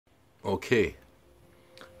Okay,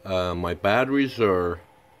 my batteries are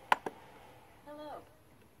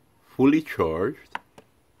fully charged,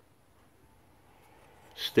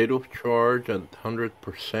 state of charge at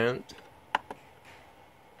 100%,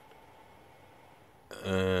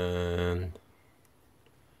 and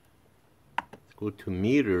let's go to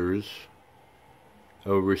meters.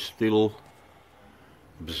 We're still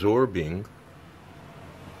absorbing,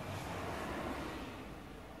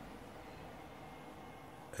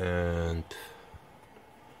 and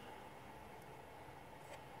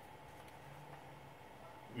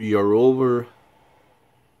we are over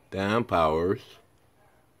the amp hours.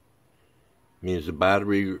 Means the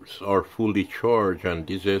batteries are fully charged, and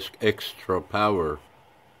this extra power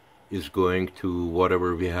is going to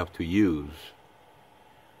whatever we have to use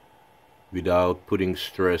without putting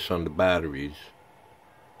stress on the batteries.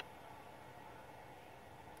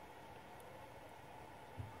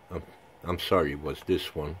 I'm sorry, it was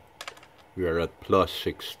this one. We are at plus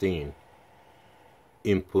 16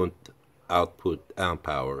 input output amp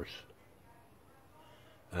hours.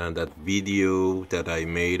 And that video that I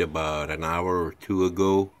made about an hour or two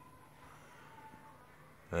ago,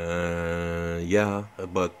 yeah,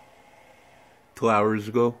 about 2 hours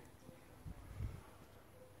ago,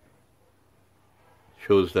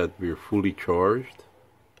 shows that we're fully charged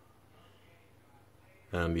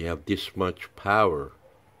and we have this much power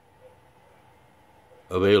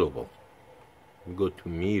available. We go to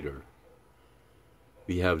meter.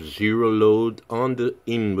 We have zero load on the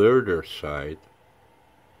inverter side,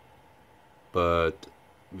 but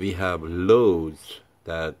we have loads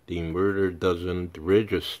that the inverter doesn't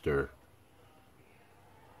register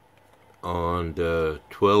on the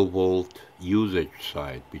 12-volt usage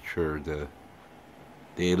side, which are the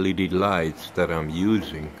LED lights that I'm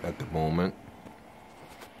using at the moment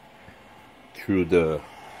through the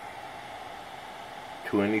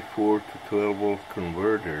 24 to 12 volt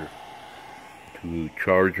converter to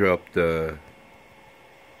charge up the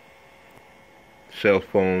cell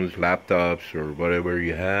phones, laptops, or whatever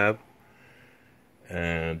you have.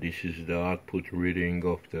 And this is the output reading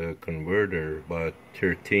of the converter, about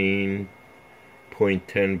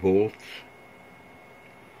 13.10 volts.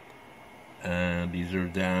 And these are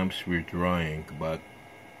the amps we're drawing, about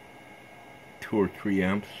 2 or 3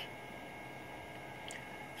 amps.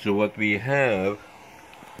 So what we have,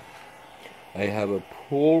 I have a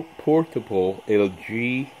portable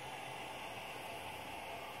LG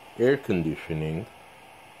air conditioning.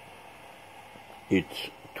 It's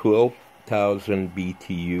 12,000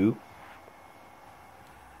 BTU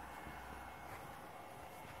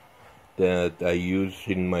that I use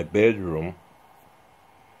in my bedroom,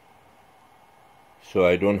 so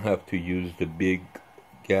I don't have to use the big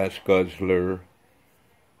gas guzzler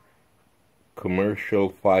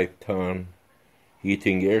commercial 5-ton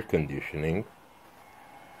heating air conditioning.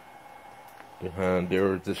 And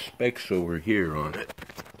there are the specs over here on it.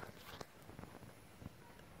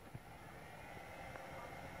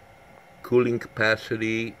 Cooling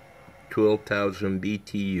capacity 12,000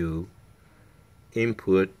 BTU,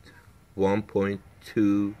 input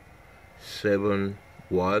 1.27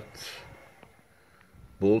 watts,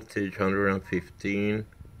 voltage 115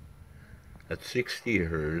 at 60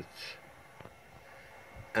 Hertz,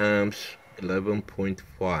 amps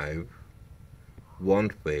 11.5, one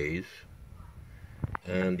phase,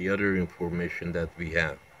 and the other information that we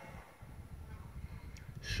have.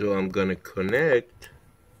 So I'm gonna connect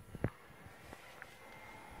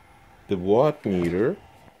the watt meter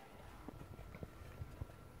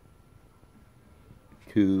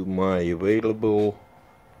to my available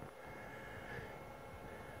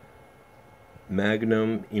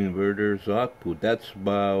Magnum inverter's output. That's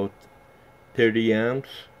about 30 amps,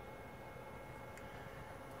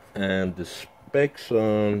 and the specs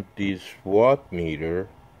on this watt meter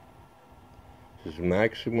is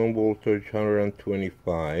maximum voltage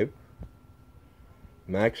 125,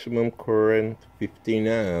 maximum current 15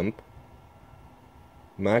 amp,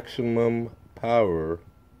 maximum power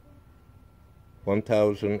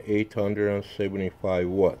 1875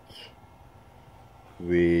 watts,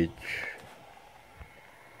 which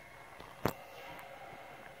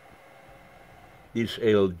these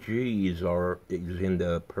LGs is in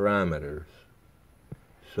the parameters,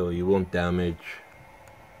 so you won't damage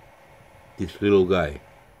this little guy.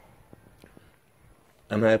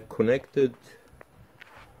 And I've connected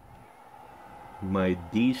my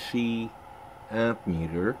DC amp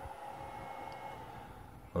meter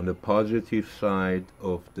on the positive side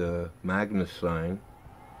of the magnet sign,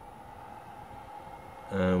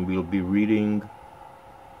 and we'll be reading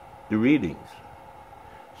the readings.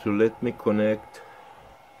 So let me connect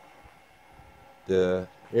the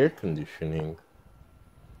air conditioning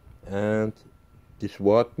and this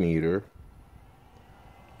watt meter,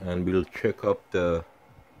 and we'll check up the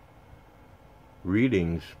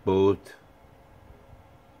readings both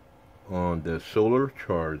on the solar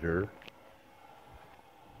charger,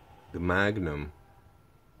 the Magnum,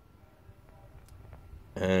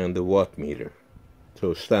 and the watt meter.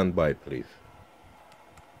 So stand by, please.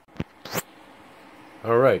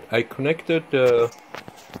 Alright, I connected the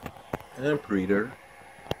amp reader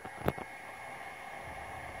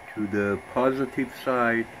to the positive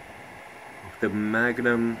side of the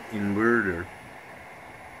Magnum inverter,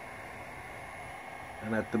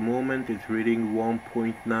 and at the moment it's reading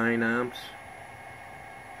 1.9 amps,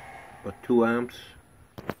 but 2 amps.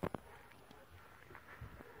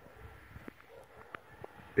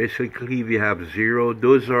 Basically we have 0.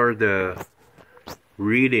 Those are the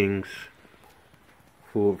readings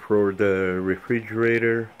for the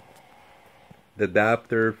refrigerator, the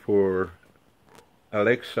adapter for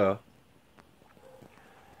Alexa,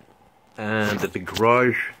 and the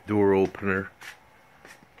garage door opener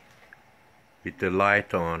with the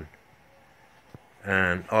light on,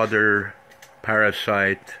 and other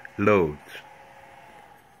parasite loads.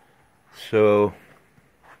 So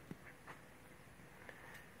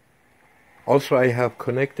also I have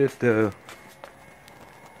connected the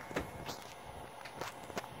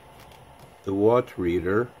watt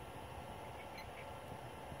reader.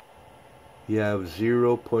 We have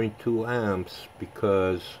 0.2 amps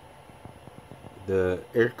because the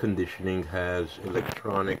air conditioning has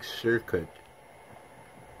electronic circuit,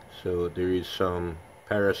 so there is some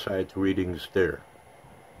parasite readings there.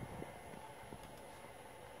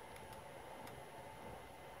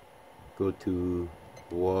 Go to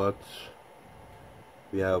watts.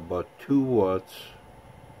 We have about 2 watts.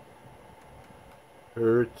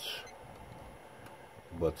 Hertz,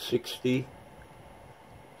 about 60.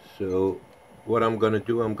 So what I'm gonna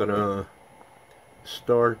do, I'm gonna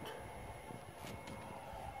start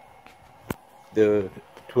the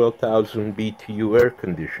 12,000 BTU air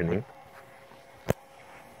conditioning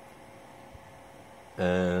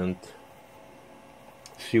and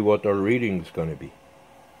see what our reading is gonna be.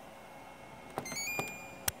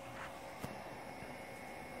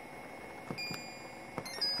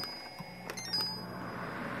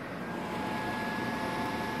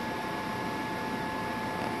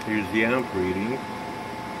 Here's the amp reading,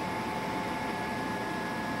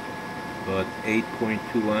 about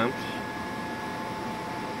 8.2 amps.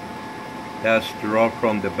 That's draw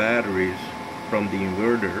from the batteries from the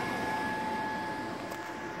inverter.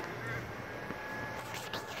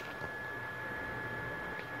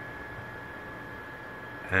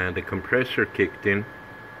 And the compressor kicked in.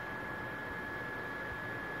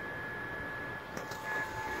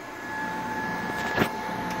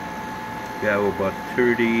 We have about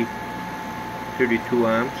 32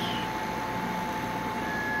 amps.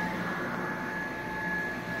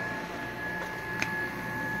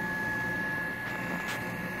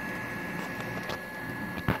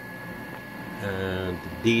 And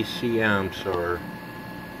DC amps are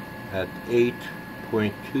at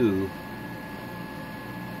 8.2.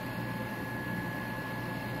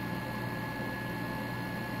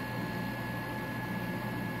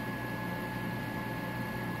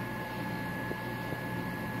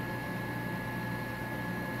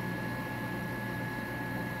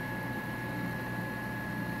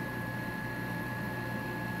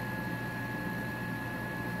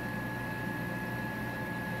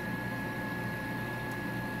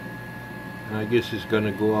 I guess it's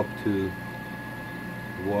gonna go up to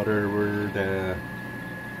whatever the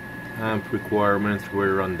amp requirements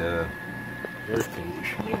were on the air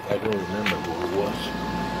conditioning. I don't remember what it was.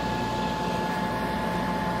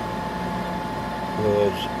 It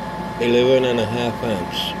was 11.5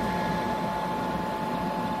 amps.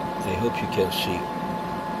 I hope you can see.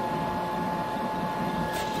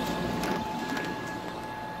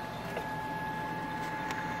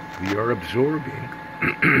 We are absorbing.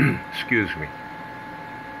 Excuse me.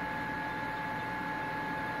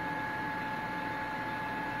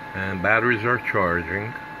 And batteries are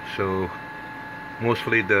charging, so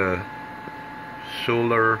mostly the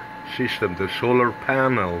solar system, the solar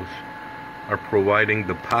panels are providing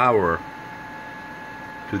the power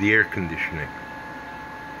to the air conditioning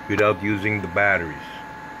without using the batteries.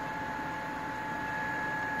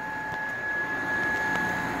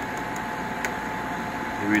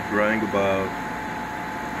 We're drawing about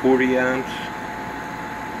 40 amps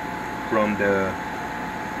from the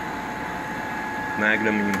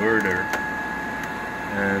Magnum inverter,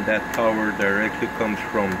 and that power directly comes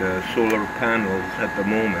from the solar panels at the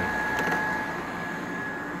moment.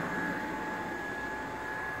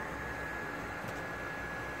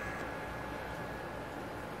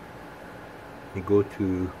 We go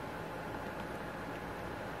to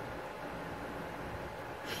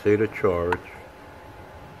state of charge.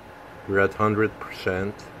 We're at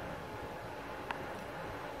 100%.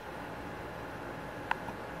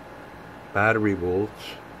 Battery volts.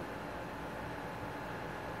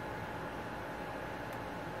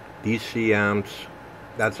 DC amps,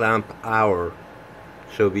 that's amp hour.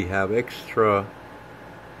 So we have extra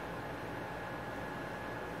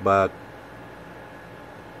about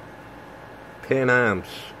 10 amps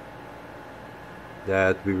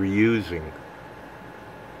that we were using.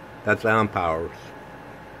 That's amp hours.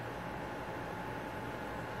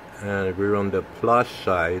 And we're on the plus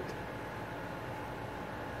side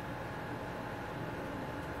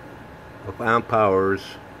of amp hours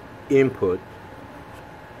input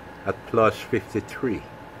at plus 53.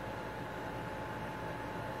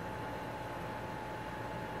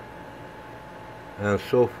 And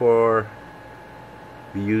so far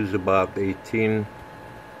we use about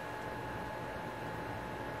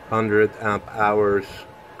 1800 amp hours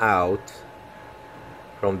out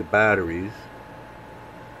from the batteries.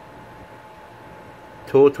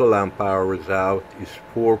 Total amp hours out is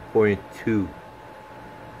 4.2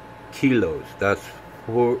 kilos. That's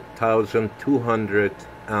 4,200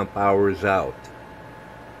 amp hours out.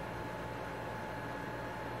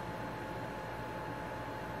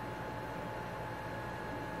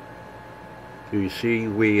 So you see,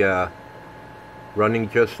 we running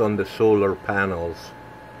just on the solar panels,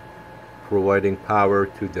 providing power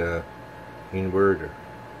to the inverter.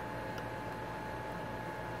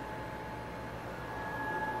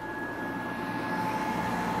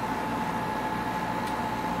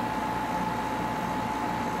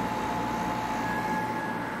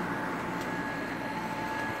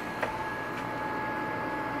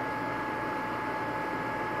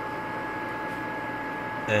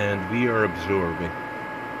 And we are absorbing,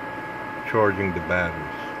 charging the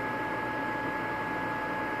batteries.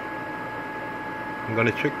 I'm going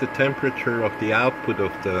to check the temperature of the output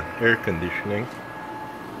of the air conditioning.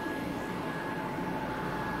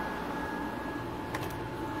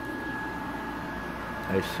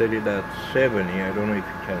 I set it at 70. I don't know if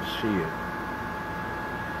you can see it.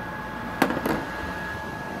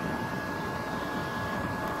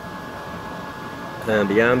 And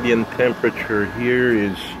the ambient temperature here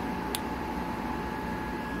is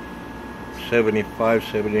 75,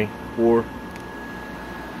 74.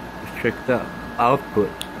 Let's check the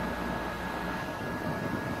output.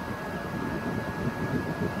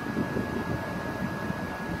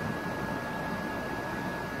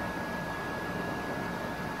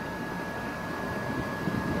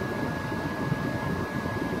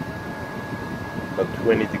 About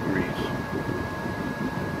 20 degrees.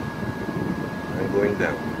 Going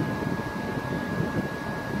down.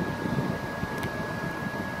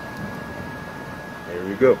 There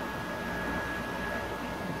we go.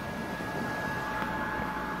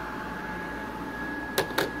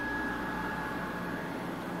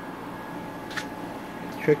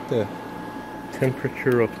 Check the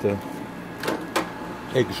temperature of the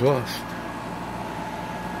exhaust.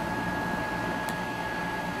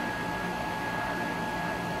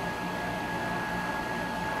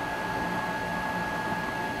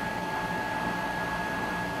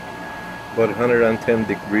 About 110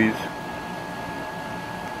 degrees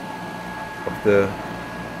of the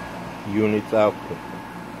unit's output.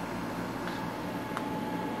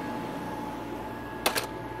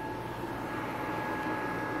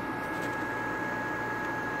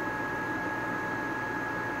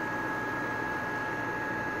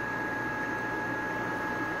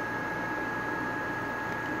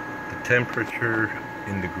 The temperature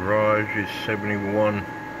in the garage is 71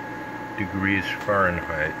 degrees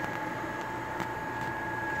Fahrenheit.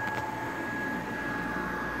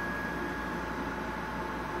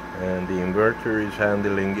 And the inverter is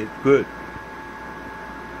handling it good.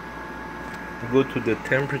 Go to the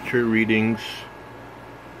temperature readings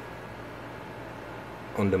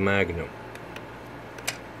on the Magnum.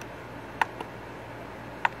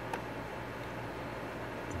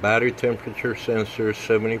 Battery temperature sensor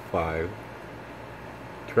 75,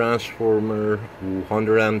 transformer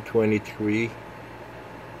 123,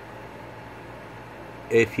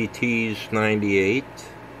 FETs 98,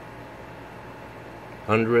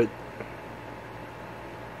 100.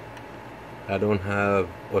 I don't have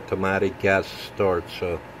automatic gas start,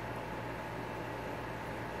 so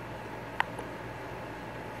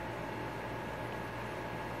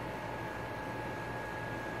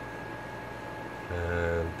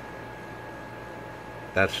and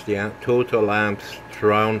that's the total amps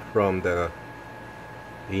drawn from the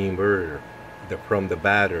inverter, from the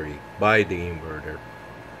battery by the inverter.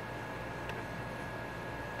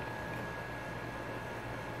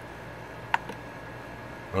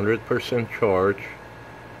 100% charge.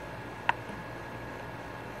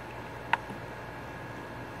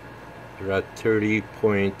 We're at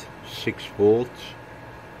 30.6 volts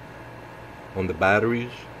on the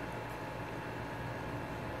batteries,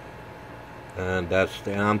 and that's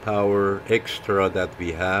the amp hour extra that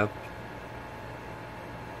we have,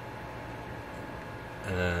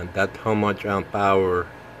 and that's how much amp hour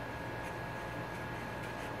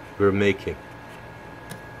we're making.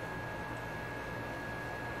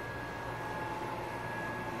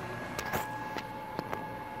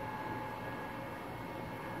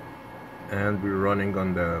 And we're running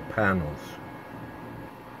on the panels.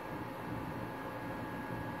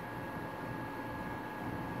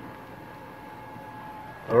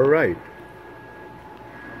 All right.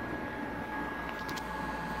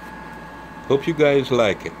 Hope you guys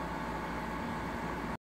like it.